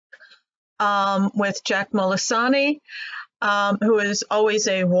with Jack Molisani, who is always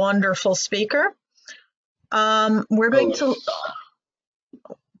a wonderful speaker. We're going to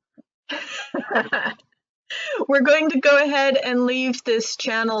we're going to go ahead and leave this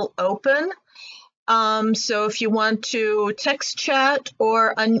channel open. So if you want to text chat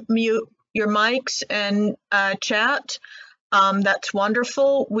or unmute your mics and chat, that's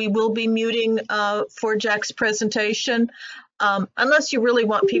wonderful. We will be muting for Jack's presentation, unless you really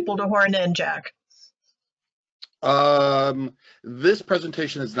want people to horn in, Jack. This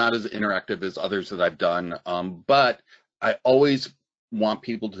presentation is not as interactive as others that I've done, but I always want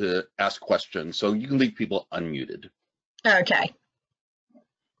people to ask questions, so you can leave people unmuted. Okay.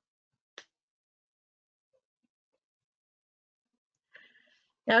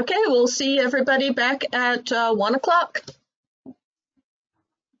 Okay, we'll see everybody back at 1 o'clock.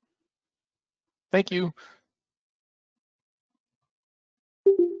 Thank you.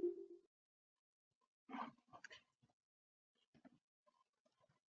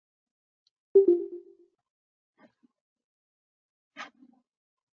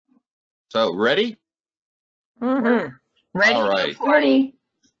 So, ready? Mm-hmm. Ready? All right. Ready.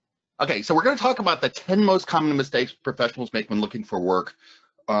 Okay, so we're going to talk about the 10 most common mistakes professionals make when looking for work.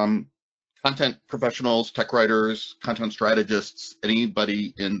 Content professionals, tech writers, content strategists,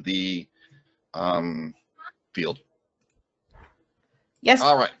 anybody in the field. Yes.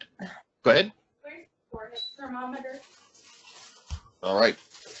 All right. Go ahead. All right.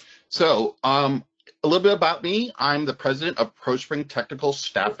 So, a little bit about me. I'm the president of ProSpring Technical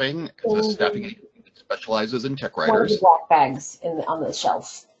Staffing. It's a staffing agency that specializes in tech One of writers. the black bags on the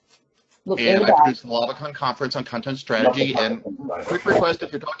shelf. Look in And the I bag. produce the LavaCon conference on content strategy. And quick request,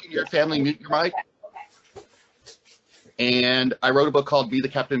 if you're talking to your family, mute your mic. And I wrote a book called Be the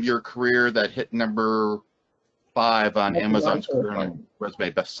Captain of Your Career that hit number 5 on Amazon's current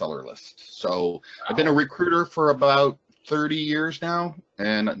resume bestseller list. So I've been a recruiter for about 30 years now,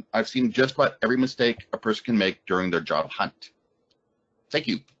 and I've seen just about every mistake a person can make during their job hunt. Thank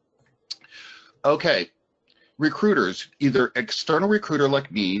you. Okay. Recruiters, either external recruiter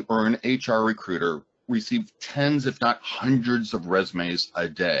like me or an HR recruiter, receive tens, if not hundreds, of resumes a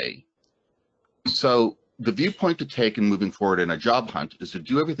day. So the viewpoint to take in moving forward in a job hunt is to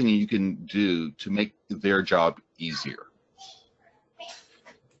do everything you can do to make their job easier.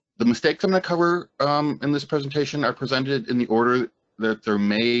 The mistakes I'm going to cover in this presentation are presented in the order that they're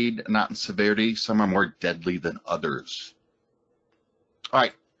made, not in severity. Some are more deadly than others. All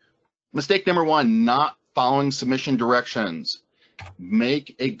right. Mistake number 1, not following submission directions.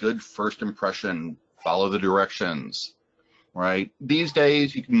 Make a good first impression. Follow the directions, right? These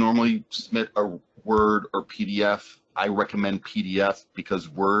days, you can normally submit a Word or PDF. I recommend PDF because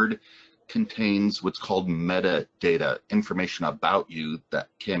Word contains what's called metadata, information about you that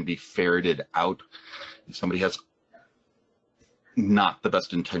can be ferreted out if somebody has not the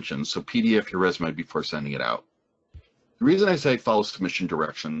best intentions. So PDF your resume before sending it out. The reason I say follow submission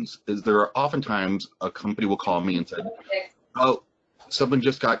directions is there are oftentimes a company will call me and say, oh, someone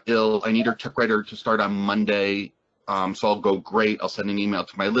just got ill. I need our tech writer to start on Monday. So I'll go, great. I'll send an email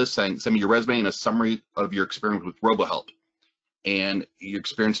to my list saying, send me your resume and a summary of your experience with RoboHelp and your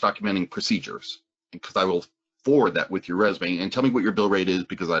experience documenting procedures, because I will forward that with your resume, and tell me what your bill rate is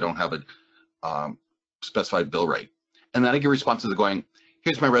because I don't have a specified bill rate. And then I get responses going,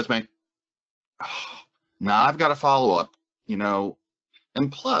 here's my resume. Now I've got to follow up, you know,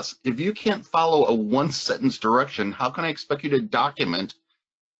 and plus, if you can't follow a 1-sentence direction, how can I expect you to document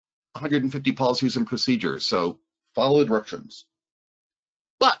 150 policies and procedures? So follow the directions.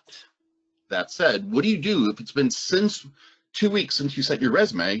 But that said, what do you do if it's been since 2 weeks since you sent your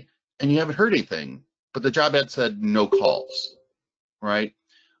resume and you haven't heard anything, but the job ad said no calls, right?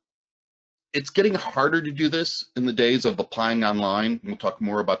 It's getting harder to do this in the days of applying online. We'll talk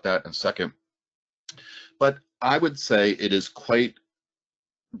more about that in a second. But I would say it is quite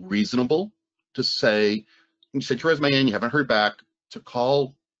reasonable to say, you sent your resume in, you haven't heard back, to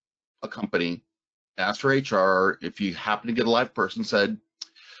call a company, ask for HR. If you happen to get a live person, said,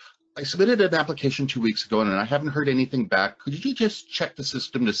 I submitted an application 2 weeks ago and I haven't heard anything back. Could you just check the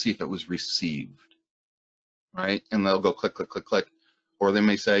system to see if it was received? Right? And they'll go click, click, click, click. Or they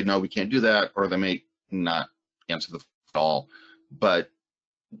may say, no, we can't do that. Or they may not answer the phone at all. But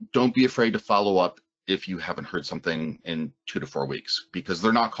don't be afraid to follow up if you haven't heard something in 2 to 4 weeks, because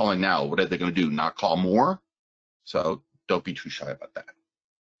they're not calling now. What are they going to do? Not call more? So don't be too shy about that.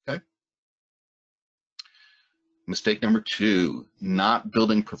 Okay. Mistake number 2, not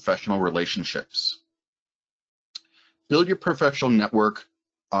building professional relationships. Build your professional network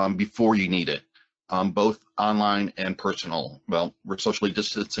before you need it. both online and personal. Well, we're socially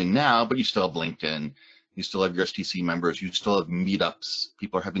distancing now, but you still have LinkedIn, you still have your STC members, you still have meetups,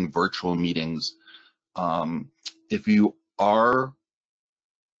 people are having virtual meetings. If you are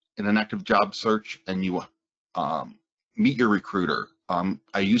in an active job search and you meet your recruiter,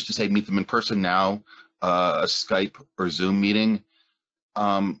 I used to say meet them in person, now a Skype or Zoom meeting.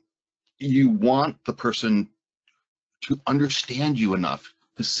 You want the person to understand you enough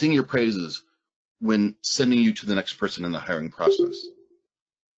to sing your praises when sending you to the next person in the hiring process,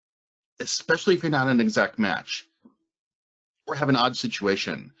 especially if you're not an exact match. Or have an odd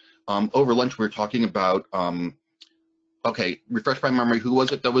situation. Over lunch, we were talking about, okay, refresh my memory, who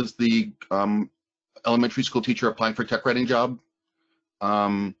was it that was the elementary school teacher applying for tech writing job?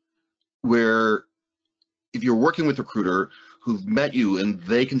 Where if you're working with a recruiter who've met you and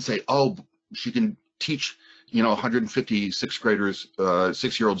they can say, oh, she can teach 150 sixth graders,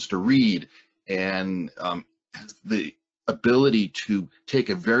 6-year-olds to read, and has the ability to take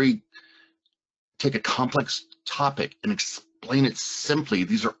a complex topic and explain it simply.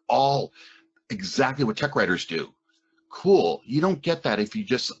 These are all exactly what tech writers do. Cool. You don't get that if you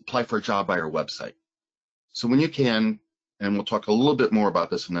just apply for a job by our website. So when you can, and we'll talk a little bit more about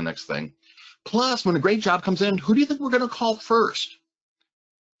this in the next thing. Plus, when a great job comes in, who do you think we're going to call first?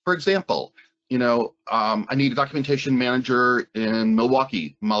 For example, I need a documentation manager in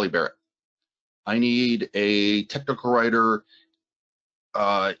Milwaukee, Molly Barrett. I need a technical writer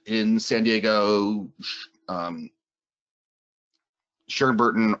in San Diego, Sharon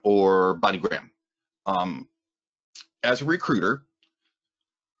Burton or Bonnie Graham. As a recruiter,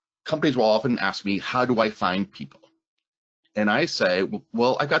 companies will often ask me, how do I find people? And I say,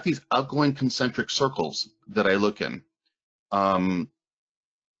 well, I've got these outgoing concentric circles that I look in.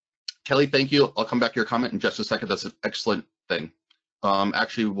 Kelly, thank you. I'll come back to your comment in just a second. That's an excellent thing.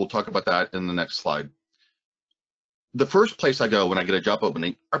 Actually, we'll talk about that in the next slide. The first place I go when I get a job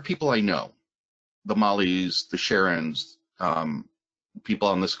opening are people I know. The Mollys, the Sharons, people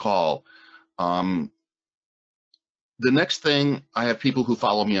on this call. The next thing, I have people who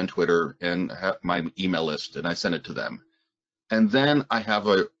follow me on Twitter and have my email list, and I send it to them. And then I have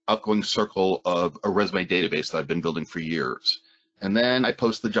an outgoing circle of a resume database that I've been building for years. And then I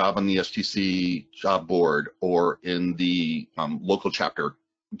post the job on the STC job board or in the local chapter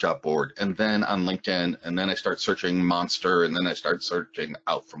job board, and then on LinkedIn, and then I start searching Monster, and then I start searching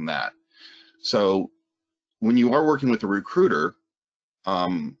out from that. So when you are working with a recruiter,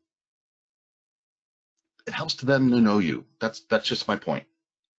 it helps to them to know you. That's just my point.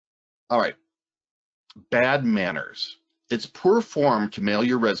 All right, bad manners. It's poor form to mail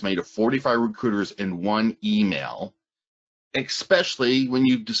your resume to 45 recruiters in one email, especially when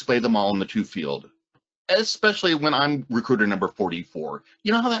you display them all in the to field, especially when I'm recruiter number 44.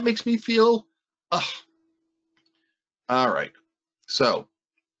 You know how that makes me feel? Ugh. All right, so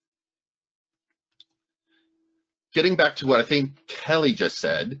getting back to what I think Kelly just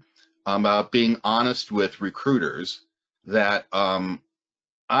said about being honest with recruiters, that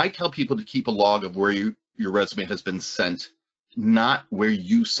I tell people to keep a log of where your resume has been sent, not where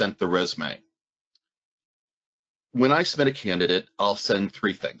you sent the resume. When I submit a candidate, I'll send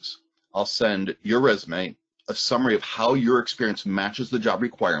 3 things. I'll send your resume, a summary of how your experience matches the job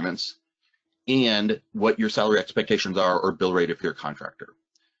requirements, and what your salary expectations are or bill rate if you're a contractor.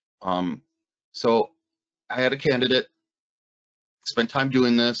 So I had a candidate, spent time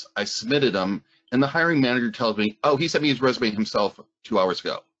doing this, I submitted them, and the hiring manager tells me, oh, he sent me his resume himself 2 hours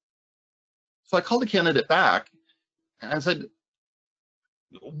ago. So I called the candidate back and I said,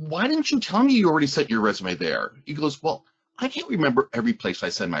 why didn't you tell me you already sent your resume there? He goes, well, I can't remember every place I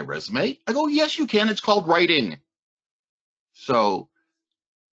send my resume. I go, yes, you can. It's called writing. So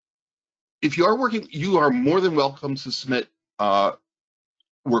if you are working, you are more than welcome to submit,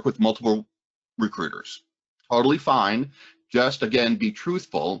 work with multiple recruiters. Totally fine. Just, again, be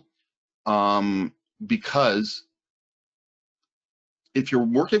truthful, because if you're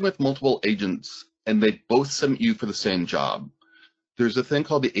working with multiple agents and they both submit you for the same job, there's a thing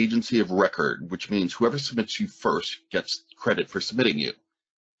called the agency of record, which means whoever submits you first gets credit for submitting you.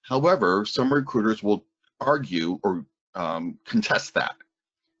 However, some recruiters will argue or contest that.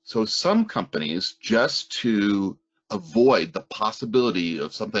 So some companies, just to avoid the possibility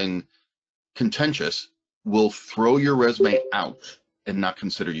of something contentious, will throw your resume out and not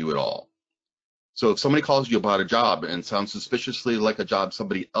consider you at all. So if somebody calls you about a job and sounds suspiciously like a job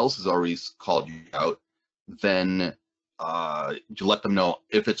somebody else has already called you out, then you let them know,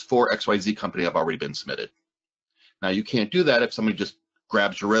 if it's for XYZ company, I've already been submitted. Now, you can't do that if somebody just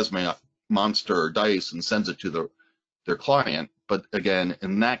grabs your resume off Monster or Dice and sends it to their client. But again,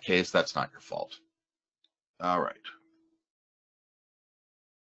 in that case, that's not your fault. All right.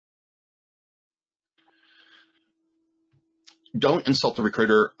 Don't insult the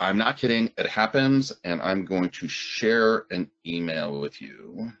recruiter. I'm not kidding. It happens, and I'm going to share an email with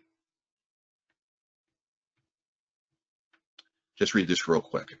you. Just read this real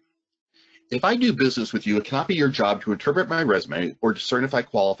quick. If I do business with you, it cannot be your job to interpret my resume or discern if I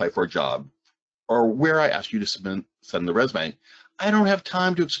qualify for a job or where I ask you to send the resume. I don't have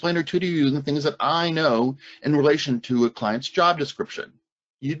time to explain or tutor you the things that I know in relation to a client's job description.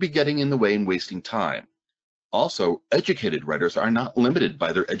 You'd be getting in the way and wasting time. Also, educated writers are not limited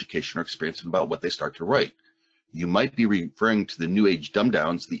by their education or experience about what they start to write. You might be referring to the new age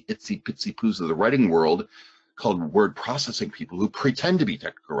dumb-downs, the itsy pitsy poos of the writing world, called word processing people who pretend to be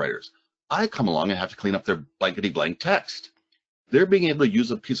technical writers. I come along and have to clean up their blankety blank text. Their being able to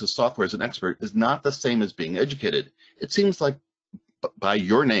use a piece of software as an expert is not the same as being educated. It seems like by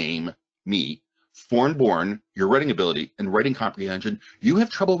your name, me, foreign born, your writing ability, and writing comprehension, you have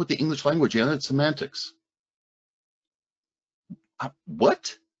trouble with the English language and its semantics.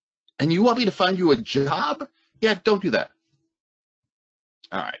 What? And you want me to find you a job? Yeah, don't do that.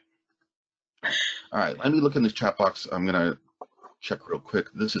 All right. All right, let me look in the chat box. I'm going to check real quick.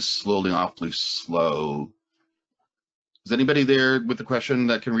 This is slowly, awfully slow. Is anybody there with a question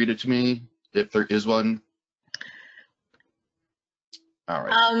that can read it to me, if there is one? All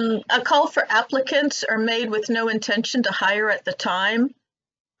right. A call for applicants are made with no intention to hire at the time.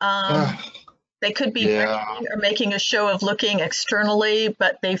 They could be renting or making a show of looking externally,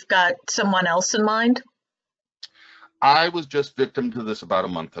 but they've got someone else in mind. I was just victim to this about a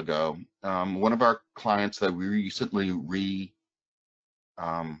month ago. One of our clients that we recently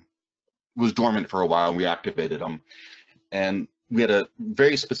was dormant for a while, we activated them. And we had a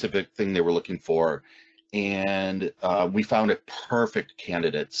very specific thing they were looking for. And we found a perfect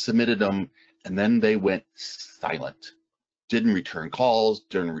candidate, submitted them, and then they went silent. Didn't return calls,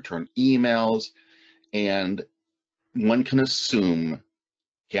 didn't return emails, and one can assume,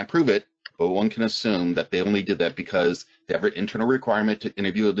 can't prove it, but one can assume that they only did that because they have an internal requirement to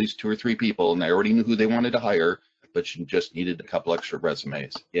interview at least 2 or 3 people, and they already knew who they wanted to hire, but you just needed a couple extra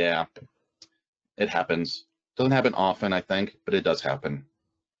resumes. Yeah, it happens. Doesn't happen often, I think, but it does happen.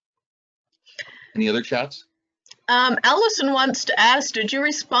 Any other chats? Allison wants to ask, did you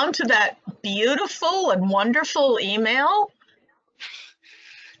respond to that beautiful and wonderful email?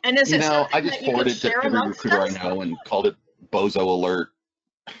 And is it I just forwarded it to every recruiter I know and called it Bozo Alert.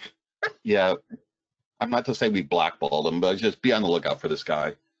 Yeah, I'm not to say we blackballed him, but just be on the lookout for this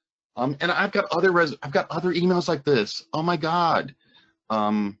guy. And I've got other emails like this. Oh my God.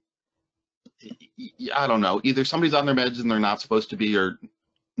 I don't know. Either somebody's on their meds and they're not supposed to be, or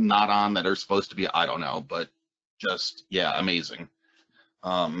not on that are supposed to be. I don't know, but just, yeah, amazing.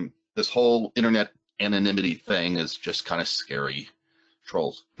 This whole internet anonymity thing is just kind of scary.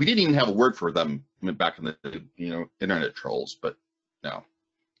 Trolls. We didn't even have a word for them back in the, internet trolls, but no.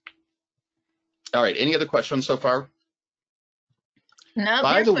 All right, any other questions so far? No.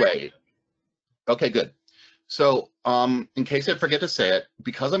 By the way, okay, good. So in case I forget to say it,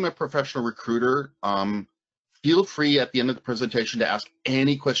 because I'm a professional recruiter, feel free at the end of the presentation to ask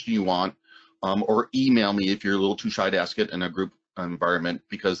any question you want, or email me if you're a little too shy to ask it in a group environment,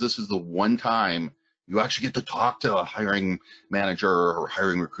 because this is the one time you actually get to talk to a hiring manager or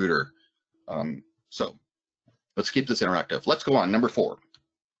hiring recruiter. So let's keep this interactive. Let's go on, number 4.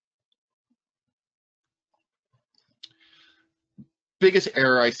 Biggest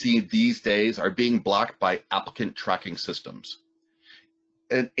error I see these days are being blocked by applicant tracking systems.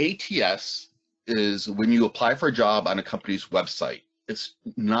 An ATS is when you apply for a job on a company's website. It's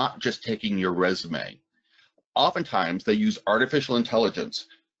not just taking your resume. Oftentimes they use artificial intelligence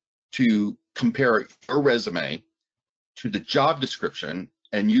to compare your resume to the job description,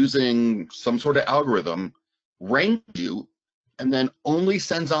 and using some sort of algorithm rank you, and then only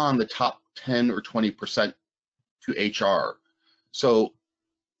sends on the top 10 or 20% to HR. So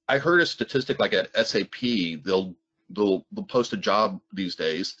I heard a statistic like at SAP, they'll post a job these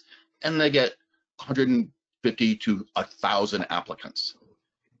days and they get 150 to 1,000 applicants.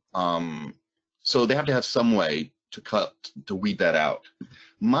 So they have to have some way to weed that out.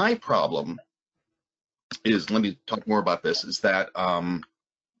 My problem is, let me talk more about this, is that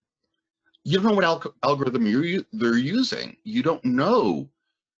you don't know what algorithm they're using. You don't know.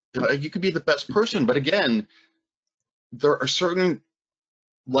 You could be the best person, but again, there are certain,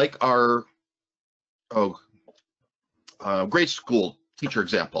 like our grade school teacher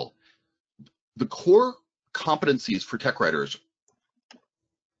example, the core competencies for tech writers: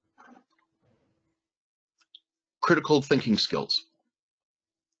 critical thinking skills,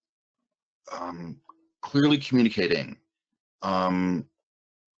 clearly communicating,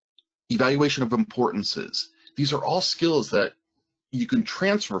 evaluation of importances. These are all skills that you can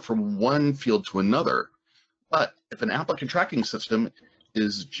transfer from one field to another. But if an applicant tracking system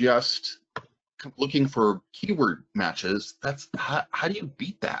is just looking for keyword matches, that's how do you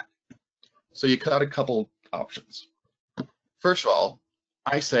beat that? So you cut out a couple options. First of all,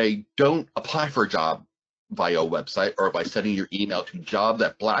 I say don't apply for a job via a website or by sending your email to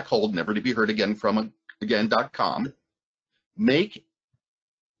job@blackhole, never to be heard again from again.com. Make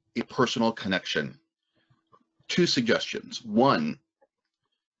a personal connection. 2 suggestions. 1,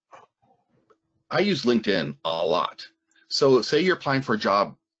 I use LinkedIn a lot. So say you're applying for a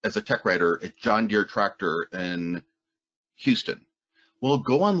job as a tech writer at John Deere Tractor in Houston. Well,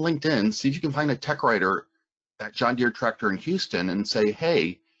 go on LinkedIn, see if you can find a tech writer at John Deere Tractor in Houston and say,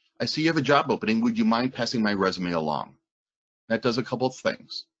 hey, I see you have a job opening. Would you mind passing my resume along? That does a couple of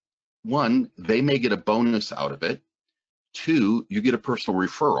things. 1, they may get a bonus out of it. 2, you get a personal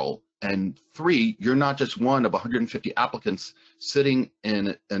referral. And 3, you're not just one of 150 applicants sitting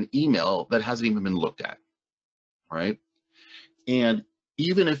in an email that hasn't even been looked at, right? And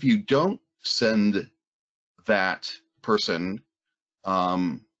even if you don't send that person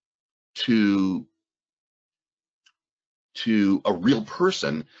to a real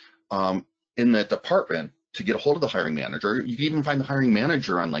person in that department to get a hold of the hiring manager, you can even find the hiring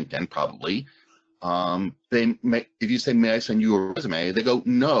manager on LinkedIn probably. They may, if you say, may I send you a resume? They go,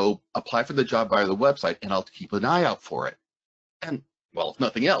 no, apply for the job via the website and I'll keep an eye out for it. And well, if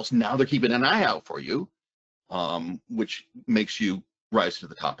nothing else, now they're keeping an eye out for you, which makes you rise to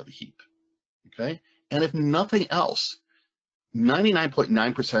the top of the heap, okay? And if nothing else,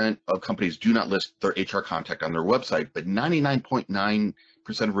 99.9% of companies do not list their HR contact on their website, but 99.9%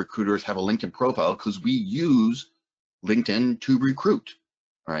 of recruiters have a LinkedIn profile because we use LinkedIn to recruit,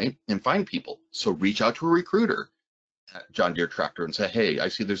 right, and find people. So reach out to a recruiter at John Deere Tractor and say, hey, I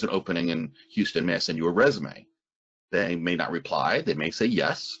see there's an opening in Houston. May I send you a resume? They may not reply. They may say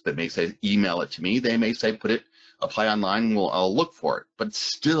yes. They may say email it to me. They may say put it, apply online, I'll look for it. But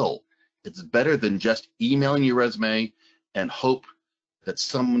still, it's better than just emailing your resume and hope that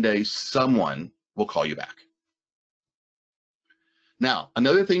someday someone will call you back. Now,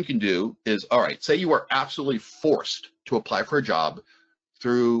 another thing you can do is, all right, say you are absolutely forced to apply for a job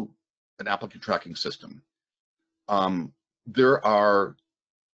through an applicant tracking system. There are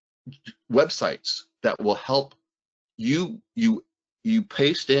websites that will help you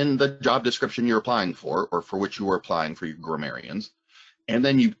paste in the job description you're applying for, or for which you were applying for your grammarians, and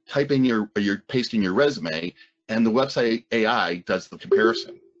then you type in you're pasting your resume, and the website AI does the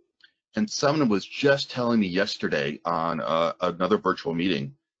comparison. And someone was just telling me yesterday on another virtual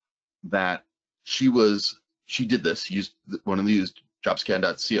meeting that she did this, used one of these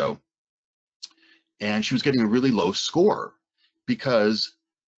jobscan.co, and she was getting a really low score because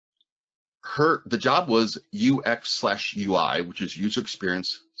the job was UX/UI, which is user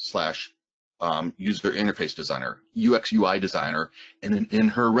experience / user interface designer, UX UI designer, and in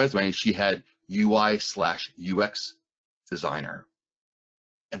her resume she had UI/UX designer.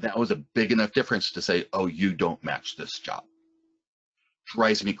 And that was a big enough difference to say, oh, you don't match this job.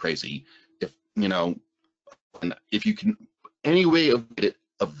 Drives me crazy. If you can, any way of it,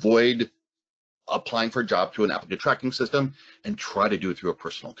 avoid applying for a job through an applicant tracking system and try to do it through a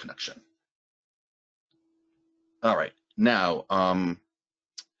personal connection. All right, now,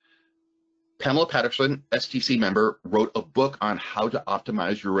 Pamela Patterson, STC member, wrote a book on how to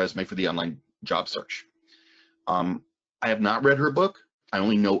optimize your resume for the online job search. I have not read her book. I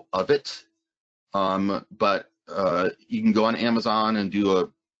only know of it, but you can go on Amazon and do a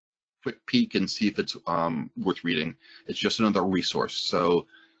quick peek and see if it's worth reading. It's just another resource. So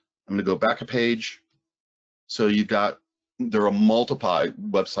I'm gonna go back a page. So there are multiple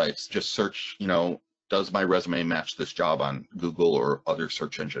websites. Just search, does my resume match this job on Google or other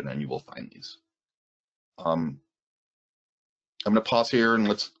search engine, and you will find these. I'm gonna pause here and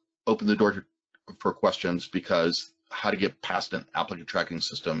let's open the door for questions, because how to get past an applicant tracking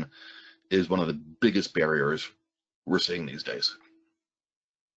system is one of the biggest barriers we're seeing these days.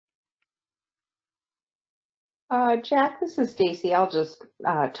 Jack, this is Stacy. I'll just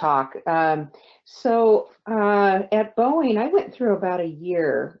talk. So at Boeing, I went through about a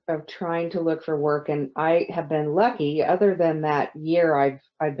year of trying to look for work, and I have been lucky. Other than that year,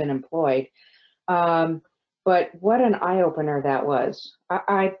 I've been employed. But what an eye opener that was!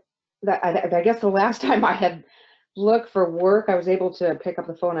 I guess the last time I had looked for work, I was able to pick up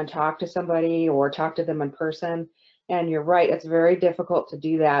the phone and talk to somebody or talk to them in person. And you're right, it's very difficult to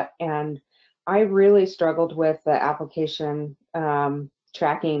do that. And I really struggled with the application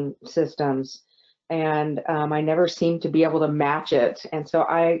tracking systems. and I never seemed to be able to match it. And so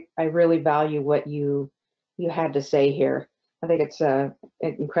I really value what you had to say here. I think it's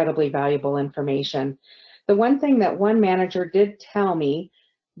incredibly valuable information. The one thing that one manager did tell me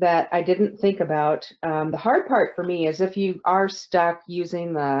that I didn't think about, the hard part for me is if you are stuck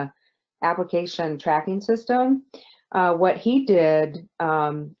using the application tracking system, what he did,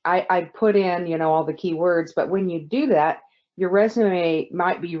 I put in, you know, all the keywords, but when you do that, your resume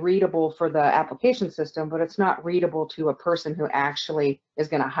might be readable for the application system, but it's not readable to a person who actually is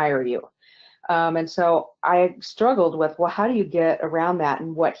going to hire you. And so I struggled with, well, how do you get around that?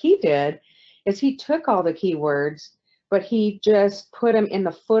 And what he did is he took all the keywords, but he just put them in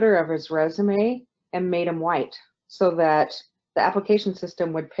the footer of his resume and made them white so that the application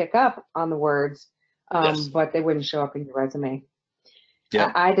system would pick up on the words, Yes. but they wouldn't show up in your resume.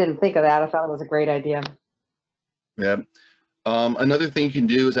 Yeah. I didn't think of that. I thought it was a great idea. Yeah. Another thing you can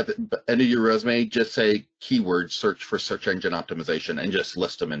do is at the end of your resume, just say keywords, search for search engine optimization, and just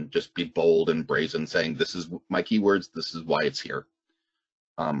list them and just be bold and brazen, saying this is my keywords, this is why it's here.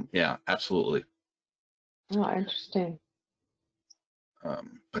 Yeah, absolutely. Oh, interesting.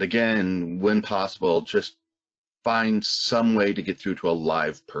 But again, when possible, just find some way to get through to a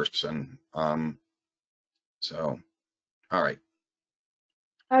live person. So, all right.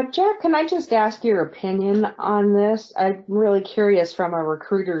 Jack, can I just ask your opinion on this? I'm really curious from a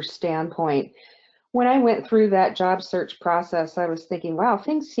recruiter's standpoint. When I went through that job search process, I was thinking, wow,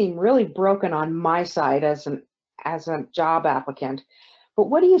 things seem really broken on my side as a job applicant. But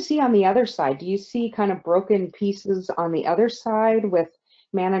what do you see on the other side? Do you see kind of broken pieces on the other side with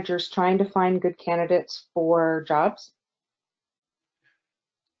managers trying to find good candidates for jobs?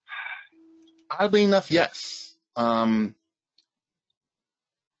 Oddly enough, yes.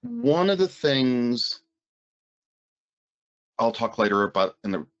 One of the things I'll talk later about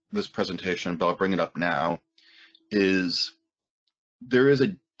in this presentation, but I'll bring it up now, is there is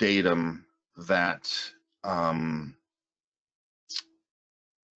a datum that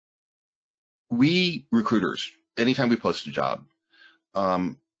we recruiters, anytime we post a job,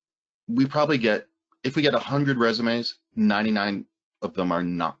 we probably get, if we get 100 resumes, 99 of them are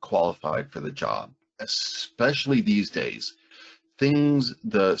not qualified for the job, especially these days.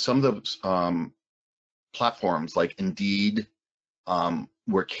 Some of the platforms like Indeed,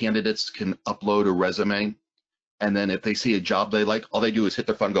 where candidates can upload a resume, and then if they see a job they like, all they do is hit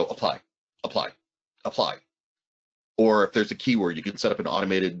their phone and go, apply, apply, apply. Or if there's a keyword, you can set up an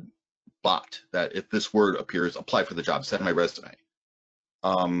automated bot that if this word appears, apply for the job, send my resume.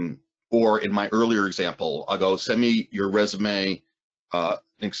 Or in my earlier example, I'll go, send me your resume, a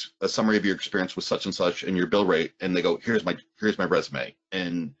summary of your experience with such and such and your bill rate, and they go, here's my resume,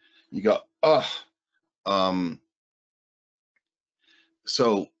 and you go, oh.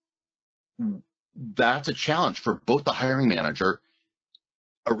 So that's a challenge for both the hiring manager,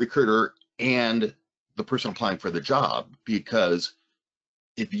 a recruiter, and the person applying for the job, because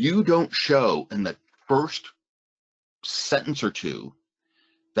if you don't show in the first sentence or two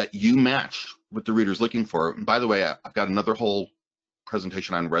that you match what the reader's looking for, and by the way, I've got another whole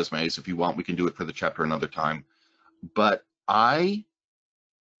presentation on resumes. If you want, we can do it for the chapter another time. But I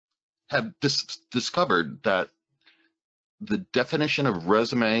have discovered that the definition of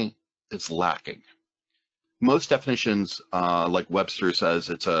resume is lacking. Most definitions, like Webster says,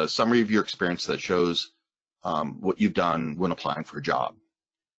 it's a summary of your experience that shows what you've done when applying for a job.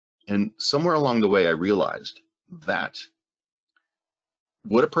 And somewhere along the way, I realized that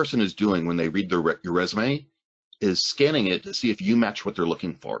what a person is doing when they read your resume is scanning it to see if you match what they're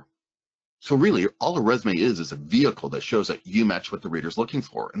looking for. So really, all a resume is a vehicle that shows that you match what the reader's looking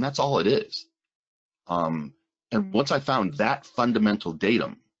for, and that's all it is. And once I found that fundamental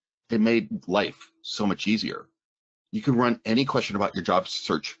datum, it made life so much easier. You can run any question about your job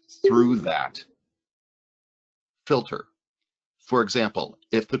search through that filter. For example,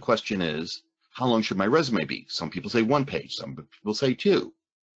 if the question is, how long should my resume be? Some people say 1 page, some people say 2.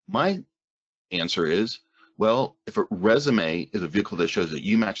 My answer is, well, if a resume is a vehicle that shows that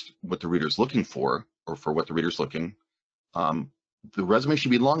you match what the reader's looking for, or for what the reader's looking, the resume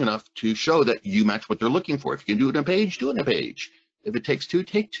should be long enough to show that you match what they're looking for. If you can do it in a page, do it in a page. If it takes 2,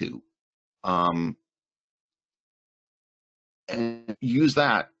 take 2. And use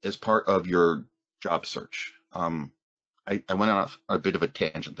that as part of your job search. I went off a bit of a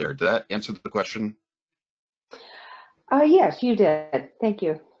tangent there. Did that answer the question? Yes, you did. Thank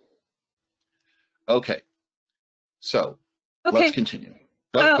you. Okay. So Okay. let's continue.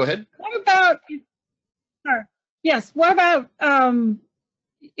 Go ahead. What about, yes, what about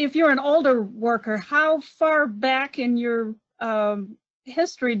if you're an older worker, how far back in your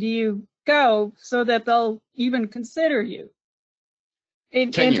history do you go so that they'll even consider you?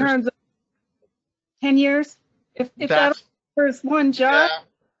 In 10 years. terms of 10 years? If that offers one job?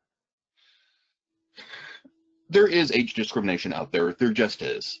 Yeah. There is age discrimination out there. There just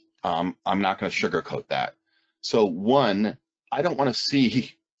is. I'm not going to sugarcoat that. So one, I don't want to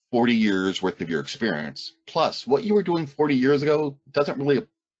see 40 years worth of your experience. Plus, what you were doing 40 years ago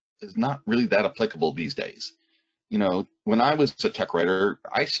is not really that applicable these days. You know, when I was a tech writer,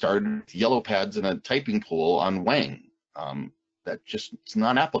 I started with yellow pads in a typing pool on Wang. It's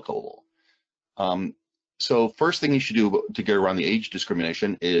not applicable. So first thing you should do to get around the age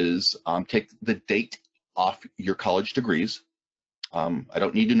discrimination is take the date off your college degrees. I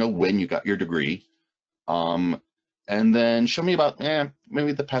don't need to know when you got your degree. And then show me about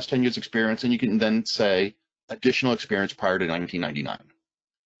maybe the past 10 years experience, and you can then say additional experience prior to 1999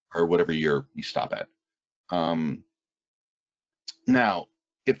 or whatever year you stop at. Now,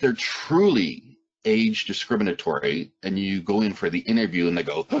 if they're truly age discriminatory and you go in for the interview and they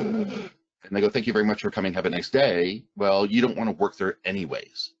go, thank you very much for coming, have a nice day. Well, you don't want to work there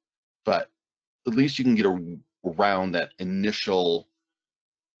anyways, but at least you can get around that initial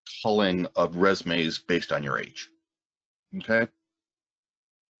culling of resumes based on your age. Okay.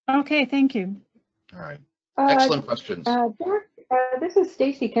 Okay, thank you. All right. Excellent questions. Jack, this is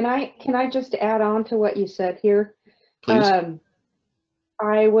Stacy. Can I just add on to what you said here? Please.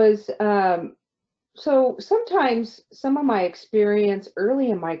 I was so sometimes some of my experience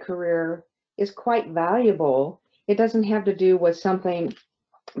early in my career is quite valuable. It doesn't have to do with something,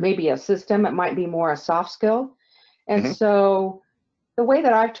 maybe a system. It might be more a soft skill. And so the way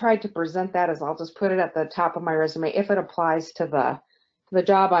that I've tried to present that is I'll just put it at the top of my resume if it applies to the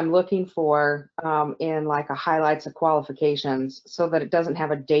job I'm looking for, in like a highlights of qualifications, so that it doesn't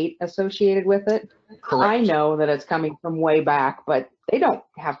have a date associated with it. Correct. I know that it's coming from way back, but they don't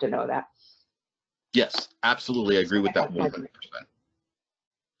have to know that. Yes, absolutely. I agree with that 100%.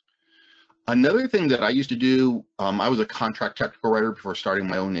 Another thing that I used to do, I was a contract technical writer before starting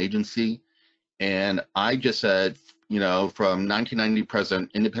my own agency. And I just said, from 1990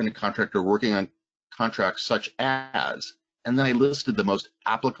 present, independent contractor working on contracts such as, and then I listed the most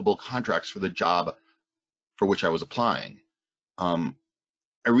applicable contracts for the job for which I was applying. I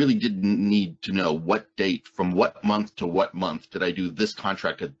really didn't need to know what date, from what month to what month did I do this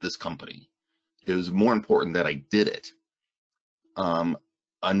contract at this company. It was more important that I did it.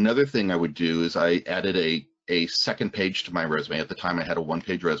 Another thing I would do is I added a second page to my resume. At the time I had a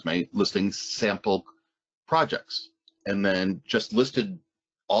one-page resume listing sample projects, and then just listed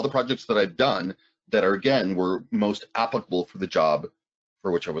all the projects that I've done that were most applicable for the job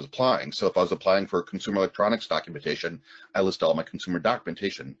for which I was applying. So if I was applying for consumer electronics documentation, I listed all my consumer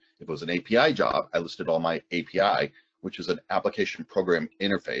documentation. If it was an API job, I listed all my API, which is an application program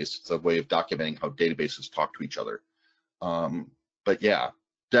interface. It's a way of documenting how databases talk to each other. But yeah,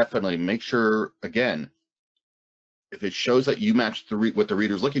 definitely make sure, again, if it shows that you match what the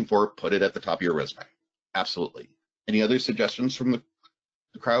reader's looking for, put it at the top of your resume. Absolutely. Any other suggestions from the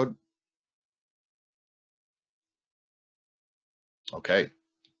crowd? Okay,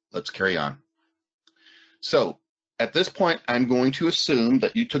 let's carry on. So at this point, I'm going to assume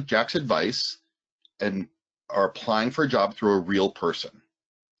that you took Jack's advice and are applying for a job through a real person.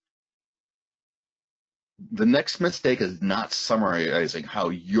 The next mistake is not summarizing how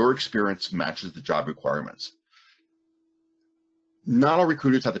your experience matches the job requirements. Not all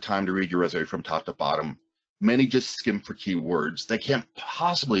recruiters have the time to read your resume from top to bottom. Many just skim for keywords. They can't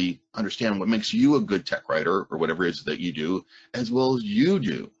possibly understand what makes you a good tech writer or whatever it is that you do as well as you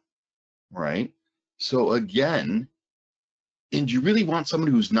do, right? So again, and you really want someone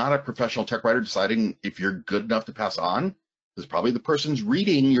who's not a professional tech writer deciding if you're good enough to pass on? Because probably the person's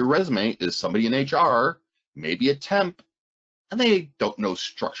reading your resume is somebody in HR, maybe a temp, and they don't know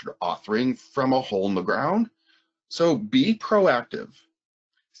structured authoring from a hole in the ground. So be proactive.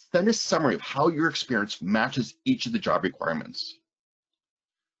 Send a summary of how your experience matches each of the job requirements.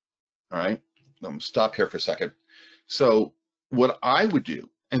 All right, stop here for a second. So what I would do,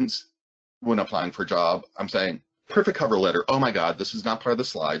 and when applying for a job, I'm saying, perfect cover letter. Oh my God, this is not part of the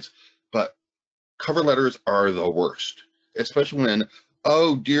slides, but cover letters are the worst, especially when,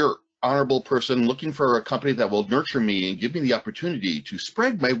 oh dear honorable person looking for a company that will nurture me and give me the opportunity to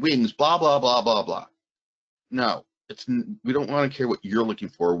spread my wings, blah, blah, blah, blah, blah. No. We don't want to care what you're looking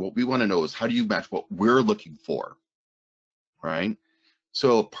for. What we want to know is how do you match what we're looking for, right?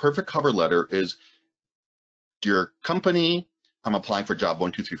 So a perfect cover letter is, dear company, I'm applying for job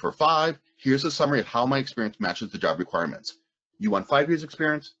 1, 2, 3, 4, 5. Here's a summary of how my experience matches the job requirements. You want 5 years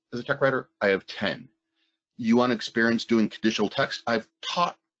experience as a tech writer? I have 10. You want experience doing conditional text? I've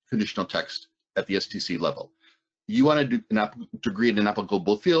taught conditional text at the STC level. You want to do a degree in an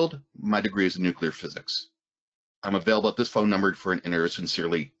applicable field? My degree is in nuclear physics. I'm available at this phone number for an interview.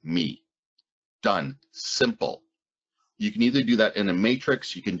 Sincerely, me. Done. Simple. You can either do that in a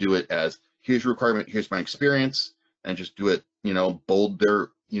matrix. You can do it as, here's your requirement, here's my experience, and just do it, bold there,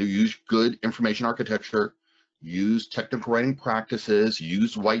 use good information architecture, use technical writing practices,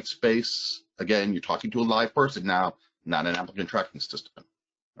 use white space. Again, you're talking to a live person now, not an applicant tracking system,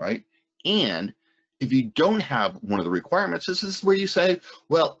 right? And if you don't have one of the requirements, this is where you say,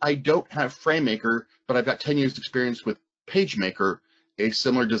 well, I don't have FrameMaker, but I've got 10 years experience with PageMaker, a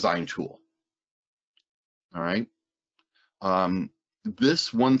similar design tool. All right.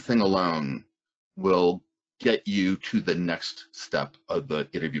 This one thing alone will get you to the next step of the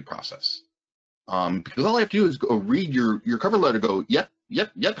interview process. Because all I have to do is go read your cover letter, go, yep,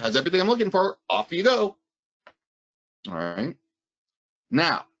 has everything I'm looking for, off you go. All right.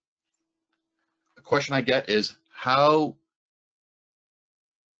 Now, the question I get is how,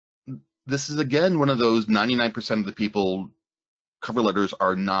 this is again one of those 99% of the people, cover letters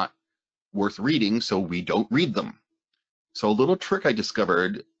are not worth reading, so we don't read them. So a little trick I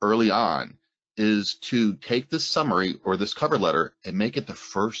discovered early on is to take this summary or this cover letter and make it the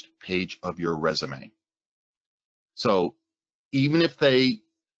first page of your resume. So even if they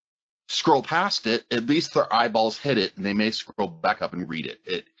scroll past it, at least their eyeballs hit it and they may scroll back up and read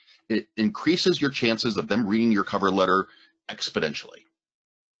it. It increases your chances of them reading your cover letter exponentially.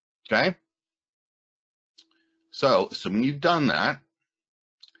 Okay? So assuming you've done that,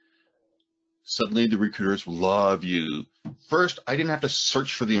 suddenly the recruiters love you. First, I didn't have to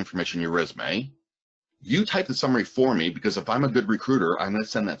search for the information in your resume. You typed the summary for me because if I'm a good recruiter, I'm going to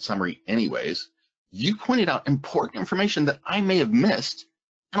send that summary anyways. You pointed out important information that I may have missed,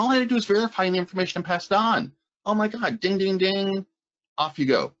 and all I had to do is verify the information and pass it on. Oh my God, ding, ding, ding, off you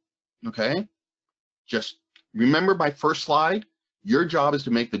go, okay? Just remember my first slide. Your job is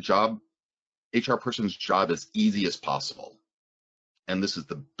to make the job, HR person's job, as easy as possible. And this is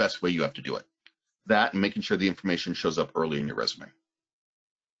the best way you have to do it. That and making sure the information shows up early in your resume.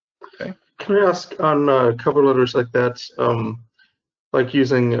 Okay. Can I ask on cover letters like that, like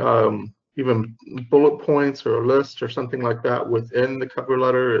using even bullet points or a list or something like that within the cover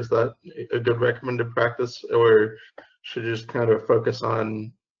letter? Is that a good recommended practice, or should you just kind of focus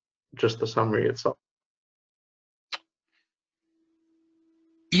on just the summary itself?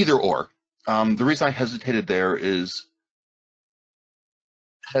 Either or. The reason I hesitated there is,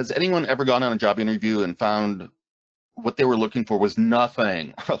 has anyone ever gone on a job interview and found what they were looking for was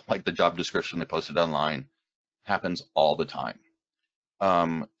nothing like the job description they posted online? Happens all the time.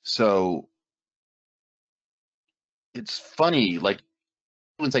 So it's funny, like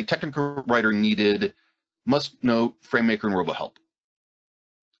it was like technical writer needed, must know FrameMaker and RoboHelp.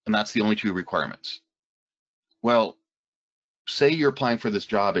 And that's the only two requirements. Well, say you're applying for this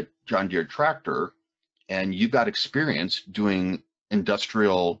job at John Deere Tractor and you've got experience doing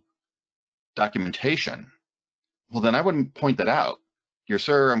industrial documentation. Well, then I wouldn't point that out. Dear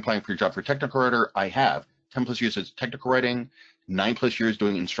sir, I'm applying for your job for technical writer. I have 10 plus years of technical writing, 9 plus years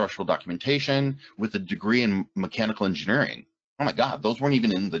doing instructional documentation with a degree in mechanical engineering. Oh my God, those weren't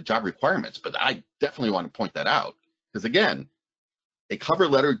even in the job requirements, but I definitely want to point that out. Because again, a cover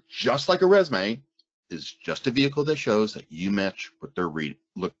letter, just like a resume, is just a vehicle that shows that you match what they're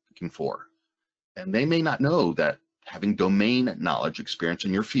looking for. And they may not know that having domain knowledge experience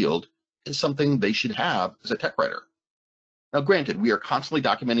in your field is something they should have as a tech writer. Now, granted, we are constantly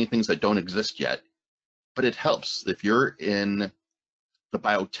documenting things that don't exist yet, but it helps. If you're in the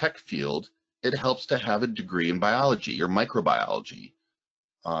biotech field, it helps to have a degree in biology or microbiology.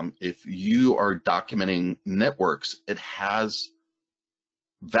 If you are documenting networks, it has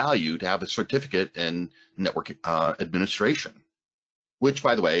value to have a certificate in network administration. Which,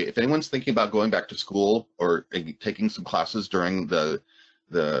 by the way, if anyone's thinking about going back to school or taking some classes during the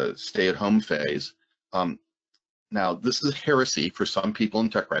stay-at-home phase, now this is heresy for some people in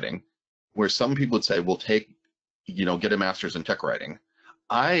tech writing, where some people would say, "We'll get a master's in tech writing."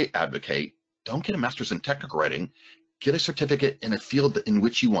 I advocate, don't get a master's in technical writing, get a certificate in a field in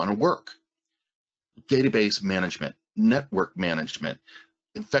which you want to work. Database management, network management,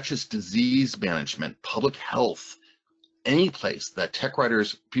 infectious disease management, public health. Any place that tech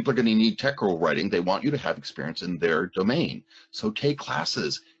writers, people are going to need technical writing, they want you to have experience in their domain. So take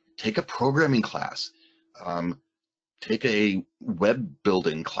classes, take a programming class, take a web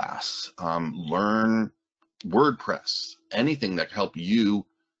building class, learn WordPress, anything that can help you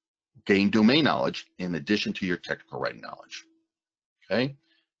gain domain knowledge in addition to your technical writing knowledge. Okay?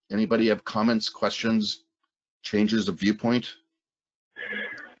 Anybody have comments, questions, changes of viewpoint?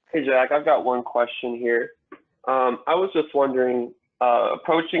 Hey, Jack, I've got one question here. I was just wondering,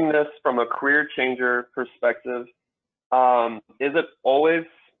 approaching this from a career changer perspective, is it always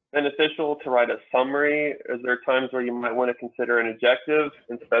beneficial to write a summary? Is there times where you might want to consider an objective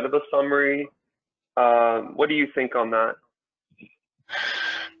instead of a summary? What do you think on that?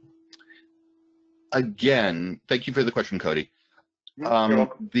 Again, thank you for the question, Cody. You're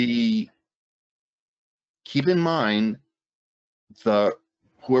welcome. Keep in mind,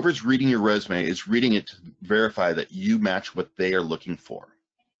 whoever's reading your resume is reading it to verify that you match what they are looking for.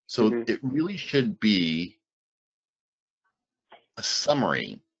 So it really should be a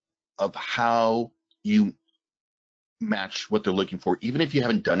summary of how you match what they're looking for, even if you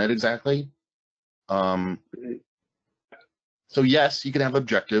haven't done it exactly. So yes, you can have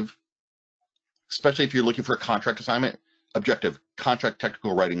objective, especially if you're looking for a contract assignment. Objective, contract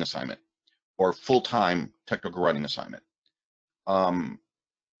technical writing assignment, or full-time technical writing assignment.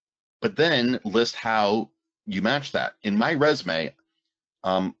 But then list how you match that. In my resume,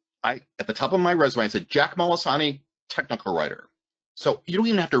 at the top of my resume, I said Jack Molisani, technical writer. So you don't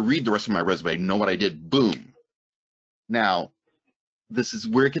even have to read the rest of my resume, know what I did, boom. Now, this is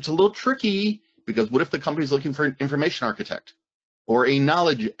where it gets a little tricky, because what if the company's looking for an information architect or a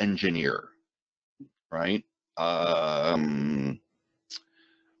knowledge engineer, right?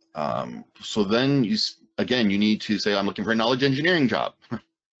 So then you need to say, I'm looking for a knowledge engineering job.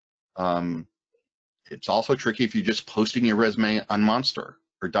 It's also tricky if you're just posting your resume on Monster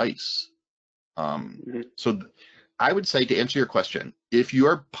or Dice. So I would say, to answer your question, if you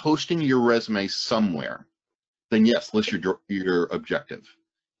are posting your resume somewhere, then yes, list your objective.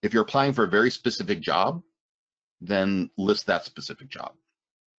 If you're applying for a very specific job, then list that specific job.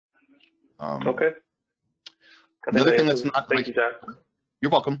 Okay. Another thing that's not, Thank you, Jack. You're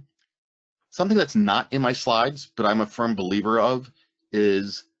welcome. Something that's not in my slides, but I'm a firm believer of,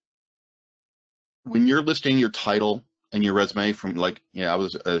 is when you're listing your title and your resume from, like, I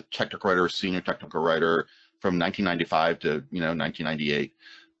was a technical writer, senior technical writer from 1995 to 1998.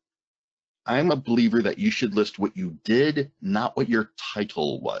 I'm a believer that you should list what you did, not what your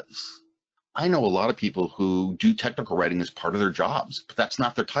title was. I know a lot of people who do technical writing as part of their jobs, but that's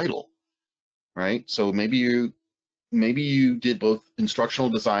not their title, right? So maybe you did both instructional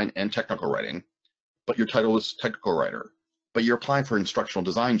design and technical writing, but your title was technical writer, but you're applying for an instructional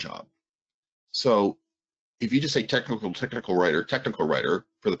design job. So if you just say technical writer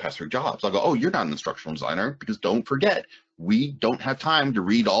for the past 3 jobs, I'll go, oh, you're not an instructional designer, because don't forget, we don't have time to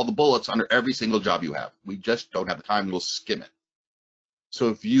read all the bullets under every single job you have. We just don't have the time. We'll skim it. So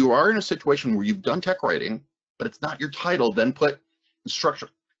if you are in a situation where you've done tech writing, but it's not your title, then put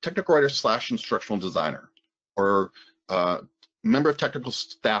technical writer / instructional designer, or member of technical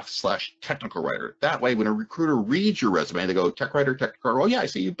staff / technical writer. That way, when a recruiter reads your resume, they go, tech writer, technical writer. Oh yeah, I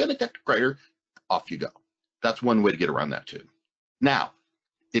see you've been a technical writer. Off you go. That's one way to get around that too. Now,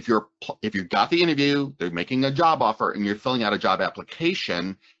 if you got the interview, they're making a job offer, and you're filling out a job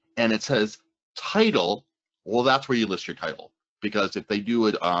application, and it says title, well, that's where you list your title. Because if they do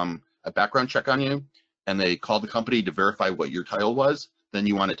a background check on you, and they call the company to verify what your title was, then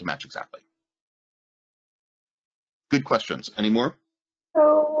you want it to match exactly. Good questions. Any more?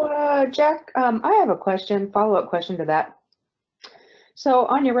 So, Jack, I have a follow-up question to that. So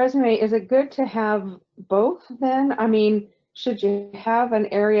on your resume, is it good to have both then? I mean, should you have an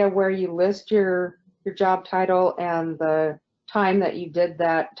area where you list your job title and the time that you did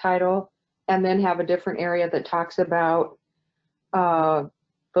that title, and then have a different area that talks about the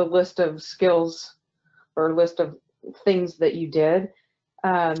list of skills or list of things that you did?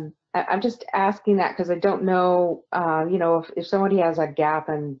 I'm just asking that because I don't know, if somebody has a gap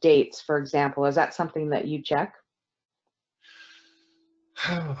in dates, for example, is that something that you check?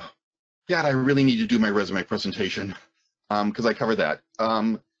 God, I really need to do my resume presentation because I covered that.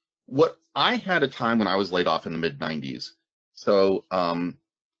 What I had a time when I was laid off in the mid-90s. So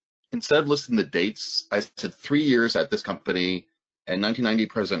instead of listing the dates, I said 3 years at this company and 1990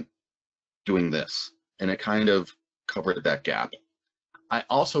 present doing this, and it kind of covered that gap. I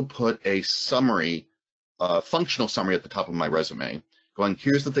also put a summary, functional summary at the top of my resume, going,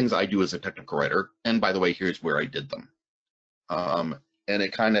 here's the things I do as a technical writer, and by the way, here's where I did them. And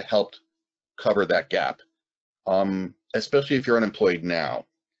it kind of helped cover that gap, especially if you're unemployed now.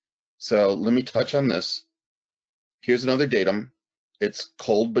 So let me touch on this. Here's another datum. It's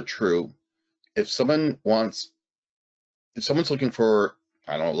cold but true. If someone's looking for,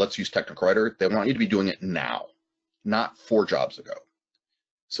 I don't know, let's use technical writer, they want you to be doing it now, not 4 jobs ago.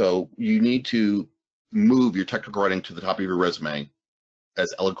 So you need to move your technical writing to the top of your resume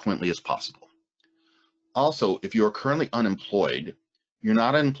as eloquently as possible. Also, if you are currently unemployed, you're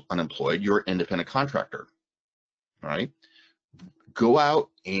not unemployed, you're an independent contractor, all right? Go out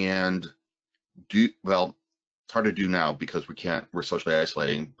and do, well, it's hard to do now because we're socially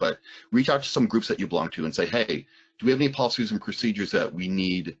isolating, but reach out to some groups that you belong to and say, hey, do we have any policies and procedures that we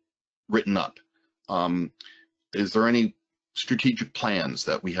need written up? Is there any strategic plans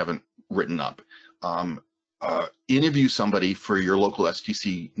that we haven't written up? Interview somebody for your local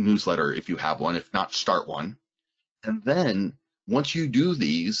STC newsletter if you have one, if not, start one. And then once you do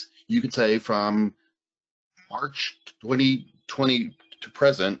these, you can say from March 2020 to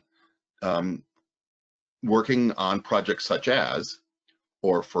present, working on projects such as,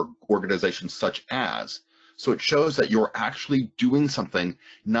 or for organizations such as. So it shows that you're actually doing something,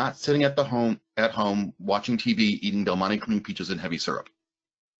 not sitting at home watching TV, eating Del Monte cream peaches and heavy syrup.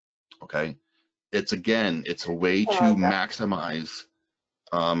 Okay, it's a way to maximize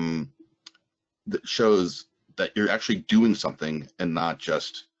that shows that you're actually doing something and not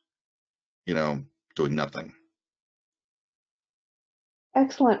just, doing nothing.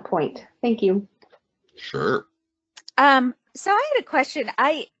 Excellent point. Thank you. Sure. So I had a question.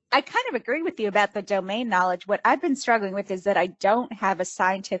 I kind of agree with you about the domain knowledge. What I've been struggling with is that I don't have a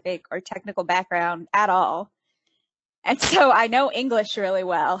scientific or technical background at all. And so I know English really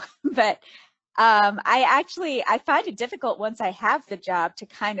well, but I find it difficult once I have the job to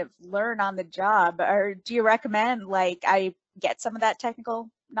kind of learn on the job. Or do you recommend like I get some of that technical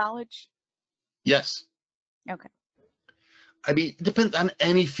knowledge? Yes. Okay. I mean, it depends on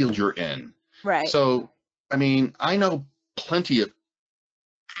any field you're in. Right. So, I mean, I know plenty of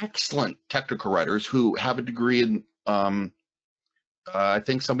excellent technical writers who have a degree in, I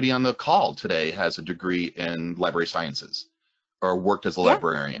think somebody on the call today has a degree in library sciences or worked as a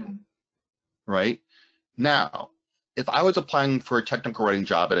librarian, right? Now, if I was applying for a technical writing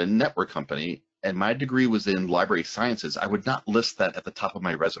job at a network company and my degree was in library sciences, I would not list that at the top of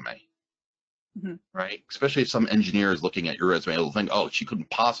my resume. Mm-hmm. Right? Especially if some engineer is looking at your resume, they'll think, oh, she couldn't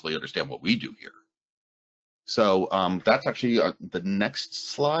possibly understand what we do here. So that's actually the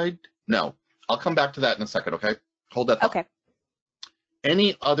next slide. No, I'll come back to that in a second, okay? Hold that thought. Okay.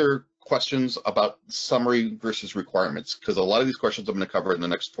 Any other questions about summary versus requirements? Because a lot of these questions I'm going to cover in the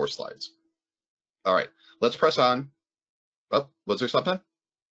next 4 slides. All right, let's press on. Oh, was there something?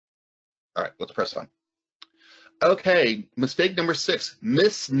 All right, let's press on. Okay, mistake number 6,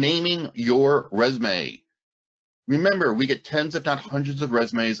 misnaming your resume. Remember, we get tens if not hundreds of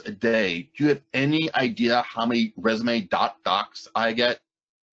resumes a day. Do you have any idea how many resume docs I get?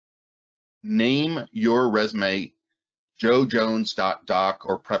 Name your resume joejones.doc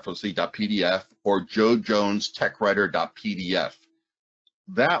or preferably.pdf or joejonestechwriter.pdf.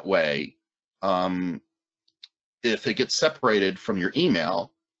 That way, if it gets separated from your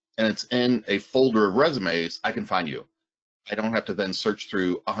email, and it's in a folder of resumes, I can find you. I don't have to then search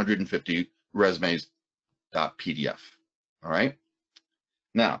through 150 resumes.pdf. All right.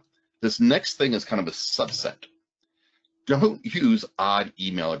 Now, this next thing is kind of a subset. Don't use odd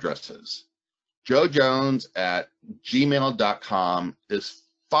email addresses. joejones@gmail.com is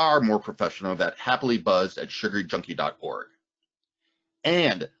far more professional than happilybuzzed@sugarjunkie.org.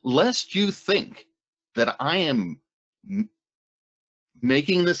 And lest you think that I am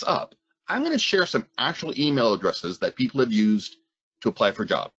making this up, I'm going to share some actual email addresses that people have used to apply for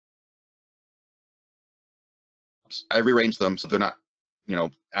jobs. I rearranged them so they're not,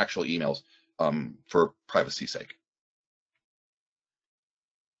 actual emails for privacy's sake.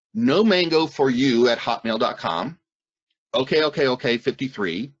 No mango for you @hotmail.com, okay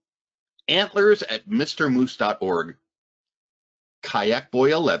 53, antlers@mrmoose.org,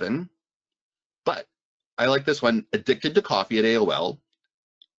 kayakboy11, but I like this one, addicted to coffee @AOL,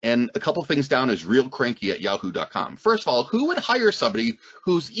 and a couple things down is realcranky@yahoo.com. First of all, who would hire somebody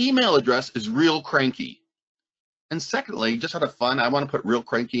whose email address is real cranky? And secondly, just out of fun, I want to put real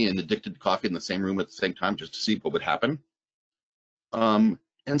cranky and addicted to coffee in the same room at the same time just to see what would happen.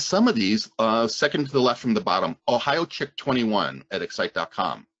 And some of these, second to the left from the bottom,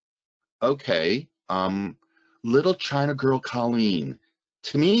 ohiochick21@excite.com. Okay, little China girl Colleen.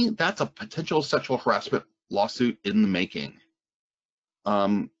 To me, that's a potential sexual harassment lawsuit in the making.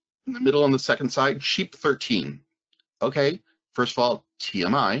 In the middle on the second side, sheep13. Okay, first of all,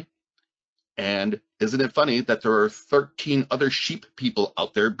 TMI. And isn't it funny that there are 13 other sheep people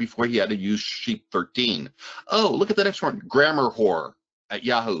out there before he had to use sheep13? Oh, look at the next one, grammar whore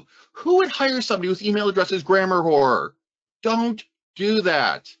 @Yahoo. Who would hire somebody whose email address is grammar whore? Don't do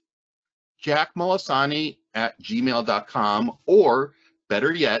that. Jack Molisani @gmail.com, or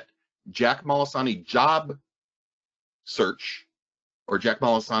better yet, Jack Molisani job search or Jack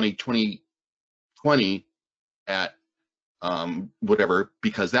Molisani 2020 whatever,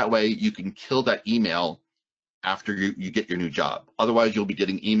 because that way you can kill that email after you get your new job. Otherwise, you'll be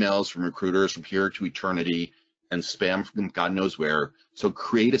getting emails from recruiters from here to eternity and spam from God knows where. So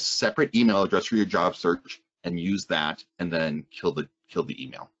create a separate email address for your job search and use that, and then kill the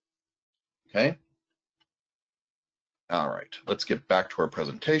email. Okay. All right, let's get back to our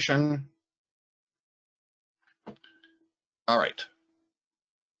presentation. All right.